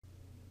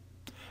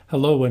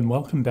Hello and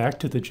welcome back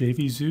to the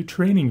JVZoo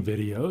training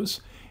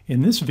videos.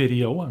 In this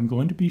video, I'm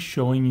going to be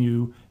showing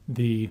you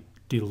the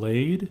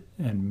delayed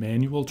and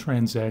manual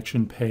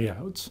transaction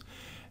payouts.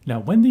 Now,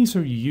 when these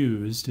are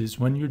used is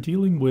when you're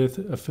dealing with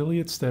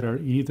affiliates that are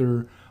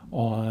either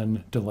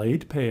on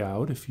delayed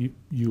payout, if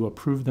you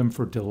approve them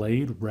for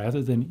delayed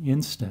rather than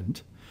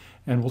instant,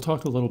 and we'll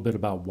talk a little bit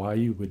about why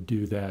you would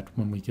do that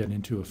when we get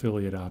into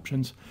affiliate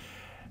options.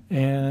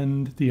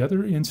 And the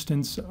other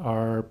instance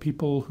are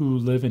people who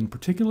live in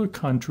particular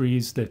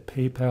countries that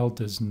PayPal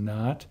does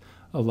not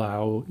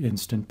allow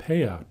instant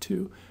payout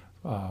to.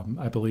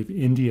 I believe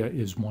India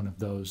is one of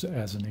those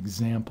as an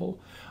example.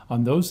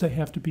 On those, they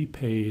have to be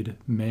paid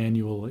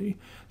manually.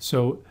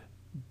 So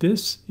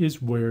this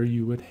is where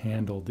you would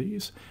handle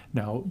these.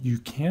 Now, you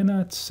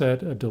cannot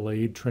set a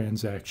delayed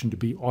transaction to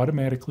be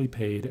automatically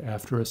paid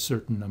after a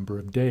certain number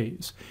of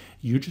days.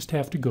 You just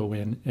have to go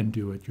in and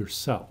do it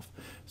yourself.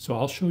 So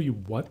I'll show you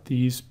what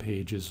these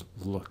pages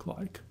look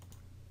like.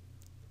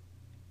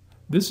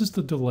 This is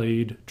the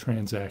delayed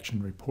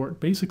transaction report.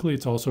 Basically,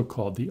 it's also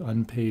called the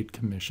unpaid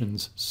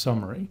commissions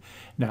summary.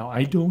 Now,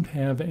 I don't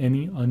have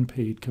any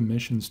unpaid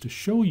commissions to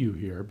show you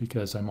here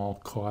because I'm all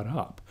caught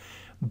up.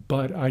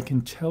 But I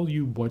can tell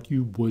you what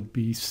you would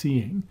be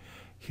seeing.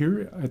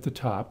 Here at the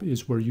top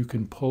is where you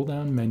can pull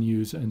down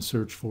menus and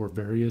search for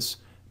various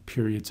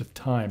periods of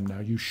time. Now,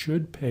 you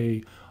should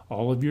pay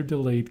all of your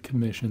delayed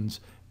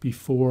commissions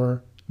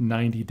before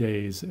 90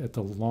 days at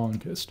the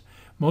longest.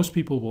 Most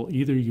people will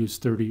either use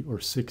 30 or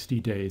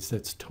 60 days.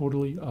 That's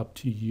totally up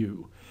to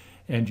you.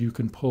 And you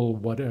can pull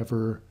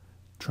whatever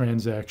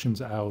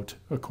transactions out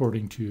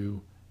according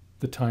to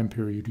the time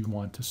period you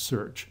want to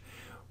search.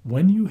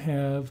 When you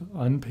have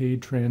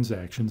unpaid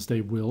transactions,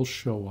 they will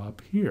show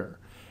up here,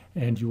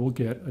 and you will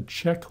get a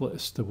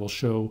checklist that will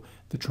show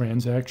the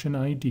transaction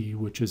ID,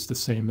 which is the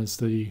same as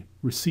the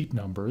receipt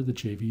number, the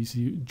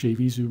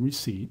JVZoo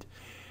receipt,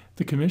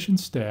 the commission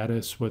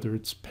status, whether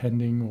it's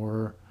pending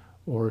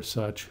or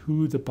such,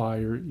 who the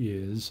buyer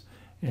is,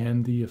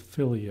 and the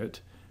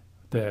affiliate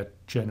that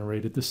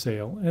generated the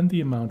sale, and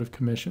the amount of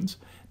commissions.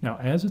 Now,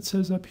 as it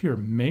says up here,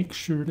 make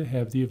sure to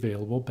have the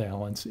available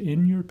balance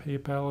in your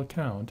PayPal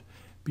account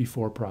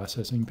before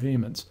processing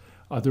payments.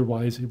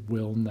 Otherwise, it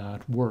will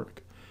not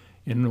work.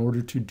 In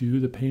order to do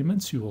the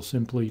payments, you will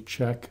simply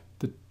check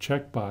the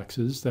check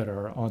boxes that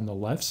are on the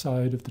left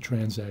side of the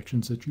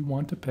transactions that you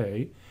want to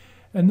pay,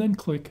 and then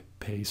click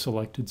Pay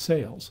Selected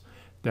Sales.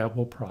 That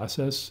will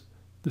process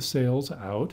the sales out,